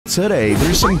Today,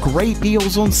 there's some great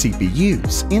deals on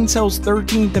CPUs. Intel's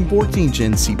 13th and 14th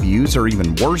gen CPUs are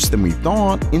even worse than we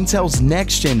thought. Intel's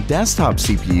next-gen desktop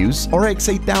CPUs, RX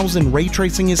 8000 ray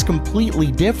tracing is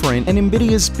completely different, and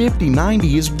Nvidia's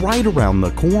 5090 is right around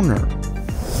the corner.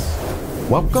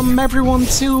 Welcome everyone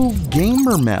to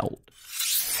Gamer Melt.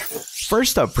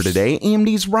 First up for today,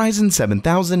 AMD's Ryzen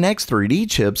 7000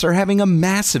 X3D chips are having a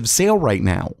massive sale right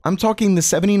now. I'm talking the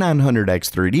 7900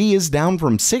 X3D is down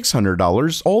from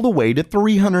 $600 all the way to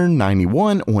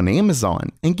 $391 on Amazon.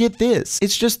 And get this,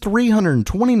 it's just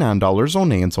 $329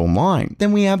 on Ants Online.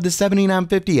 Then we have the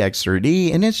 7950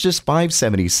 X3D and it's just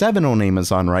 $577 on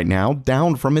Amazon right now,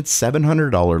 down from its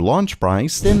 $700 launch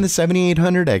price. Then the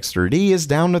 7800 X3D is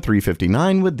down to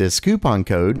 $359 with this coupon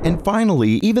code. And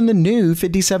finally, even the new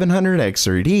 5700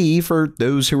 X3D, for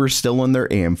those who are still on their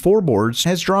AM4 boards,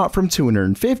 has dropped from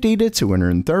 $250 to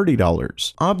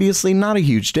 $230. Obviously not a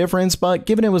huge difference, but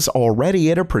given it was already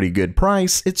at a pretty good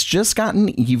price, it's just gotten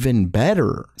even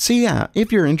better. So yeah,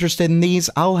 if you're interested in these,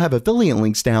 I'll have affiliate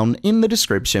links down in the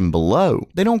description below.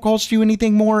 They don't cost you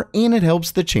anything more and it helps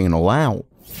the channel out.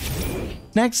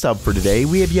 Next up for today,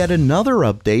 we have yet another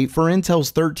update for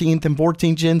Intel's 13th and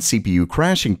 14th gen CPU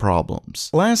crashing problems.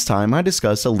 Last time I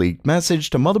discussed a leaked message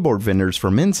to motherboard vendors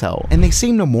from Intel, and they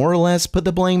seem to more or less put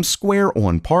the blame square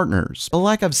on partners. But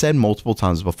like I've said multiple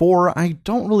times before, I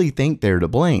don't really think they're to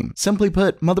blame. Simply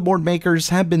put, motherboard makers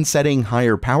have been setting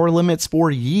higher power limits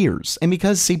for years, and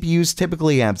because CPUs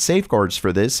typically have safeguards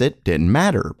for this, it didn't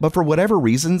matter. But for whatever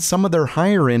reason, some of their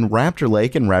higher end Raptor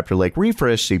Lake and Raptor Lake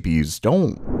Refresh CPUs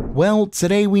don't. Well,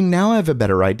 today we now have a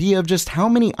better idea of just how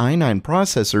many i9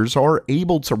 processors are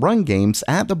able to run games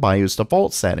at the BIOS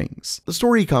default settings. The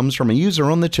story comes from a user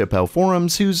on the ChipHell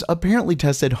forums who's apparently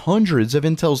tested hundreds of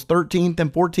Intel's 13th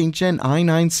and 14th gen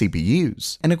i9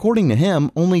 CPUs, and according to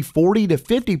him, only 40 to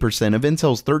 50% of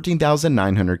Intel's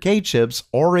 13900K chips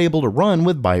are able to run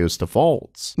with BIOS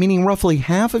defaults, meaning roughly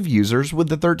half of users with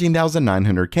the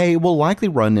 13900K will likely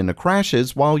run into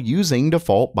crashes while using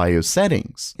default BIOS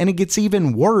settings, and it gets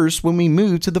even worse when we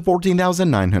move to the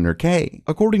 14900K.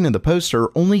 According to the poster,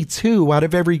 only 2 out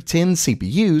of every 10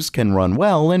 CPUs can run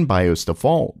well in BIOS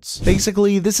defaults.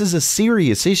 Basically, this is a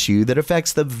serious issue that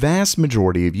affects the vast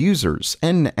majority of users,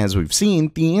 and as we've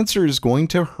seen, the answer is going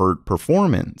to hurt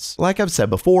performance. Like I've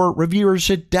said before, reviewers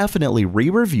should definitely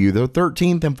re-review their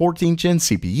 13th and 14th gen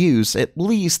CPUs, at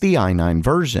least the i9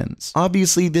 versions.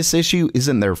 Obviously, this issue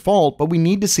isn't their fault, but we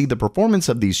need to see the performance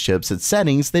of these chips at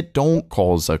settings that don't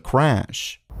cause a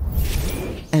crash.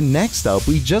 And next up,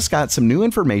 we just got some new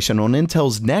information on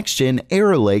Intel's next-gen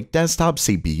Arrow Lake desktop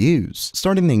CPUs.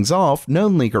 Starting things off,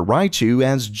 known leaker Raichu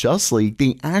has just leaked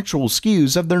the actual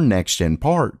SKUs of their next-gen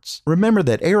parts. Remember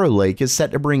that Arrow Lake is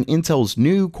set to bring Intel's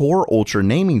new Core Ultra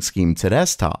naming scheme to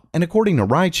desktop, and according to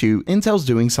Raichu, Intel's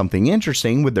doing something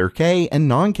interesting with their K and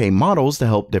non-K models to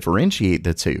help differentiate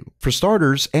the two. For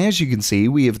starters, as you can see,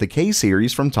 we have the K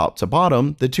series from top to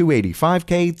bottom, the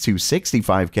 285K,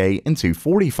 265K, and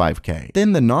 245K.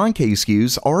 Then the non-K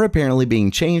SKUs are apparently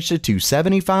being changed to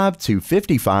 275,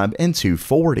 255, and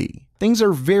 240. Things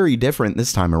are very different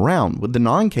this time around, with the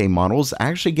non-K models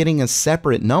actually getting a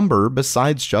separate number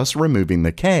besides just removing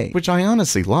the K, which I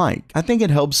honestly like. I think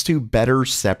it helps to better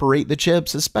separate the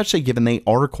chips, especially given they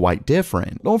are quite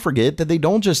different. Don't forget that they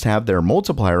don't just have their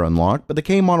multiplier unlocked, but the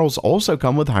K models also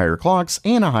come with higher clocks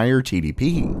and a higher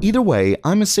TDP. Either way,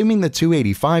 I'm assuming the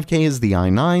 285K is the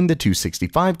i9, the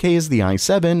 265K is the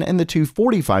i7, and the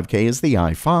 245K is the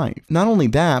i5. Not only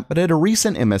that, but at a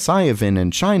recent MSI event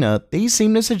in China, they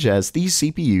seem to suggest these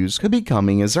CPUs could be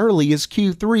coming as early as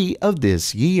Q3 of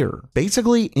this year.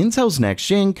 Basically, Intel's next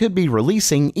gen could be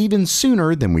releasing even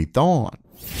sooner than we thought.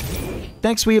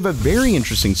 Next, we have a very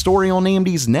interesting story on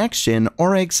AMD's next-gen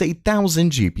RX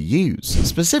 8000 GPUs.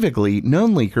 Specifically,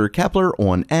 known leaker Kepler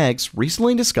on X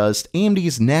recently discussed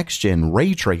AMD's next-gen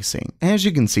ray tracing. As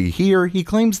you can see here, he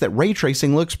claims that ray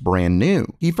tracing looks brand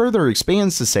new. He further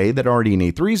expands to say that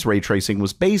RDNA 3's ray tracing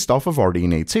was based off of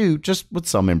RDNA 2, just with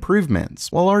some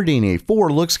improvements, while RDNA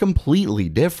 4 looks completely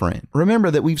different.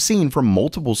 Remember that we've seen from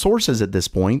multiple sources at this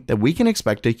point that we can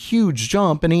expect a huge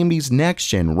jump in AMD's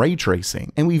next-gen ray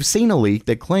tracing, and we've seen a leak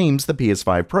that claims the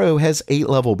PS5 Pro has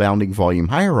 8-level bounding volume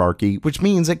hierarchy, which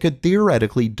means it could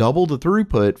theoretically double the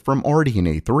throughput from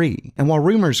RDNA 3. And while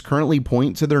rumors currently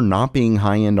point to there not being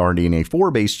high-end RDNA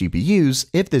 4 based GPUs,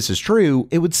 if this is true,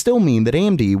 it would still mean that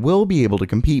AMD will be able to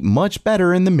compete much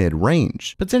better in the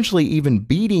mid-range, potentially even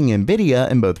beating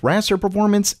Nvidia in both raster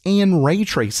performance and ray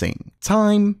tracing.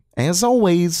 Time, as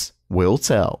always, will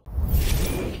tell.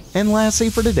 And lastly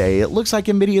for today, it looks like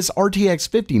Nvidia's RTX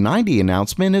 5090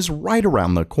 announcement is right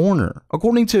around the corner.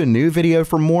 According to a new video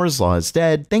from Moore's Law is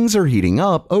Dead, things are heating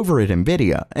up over at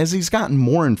Nvidia as he's gotten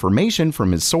more information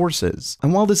from his sources.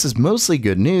 And while this is mostly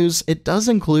good news, it does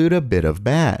include a bit of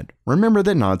bad. Remember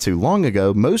that not too long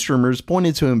ago, most rumors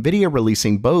pointed to Nvidia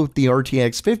releasing both the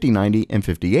RTX 5090 and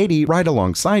 5080 right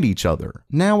alongside each other.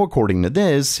 Now, according to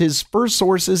this, his first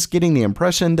source is getting the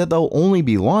impression that they'll only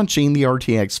be launching the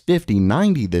RTX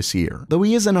 5090 this year, though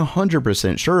he isn't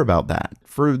 100% sure about that.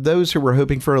 For those who were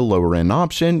hoping for a lower end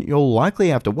option, you'll likely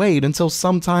have to wait until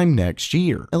sometime next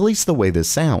year, at least the way this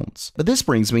sounds. But this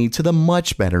brings me to the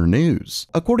much better news.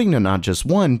 According to not just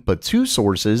one, but two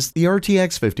sources, the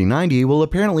RTX 5090 will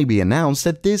apparently be announced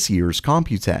at this year's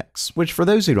Computex, which for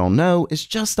those who don't know is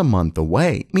just a month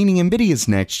away, meaning Nvidia's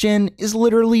next gen is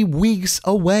literally weeks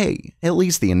away. At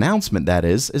least the announcement, that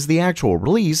is, as the actual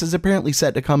release is apparently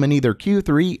set to come in either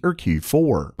Q3 or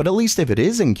Q4. But at least if it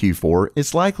is in Q4,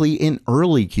 it's likely in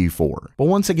early Q4. But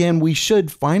once again, we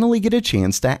should finally get a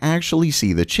chance to actually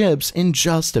see the chips in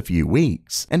just a few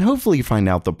weeks, and hopefully find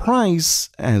out the price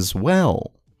as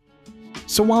well.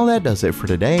 So while that does it for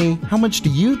today, how much do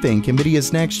you think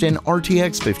Nvidia's next-gen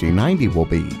RTX 5090 will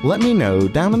be? Let me know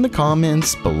down in the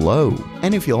comments below.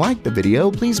 And if you liked the video,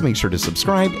 please make sure to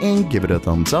subscribe and give it a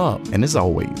thumbs up. And as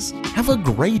always, have a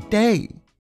great day!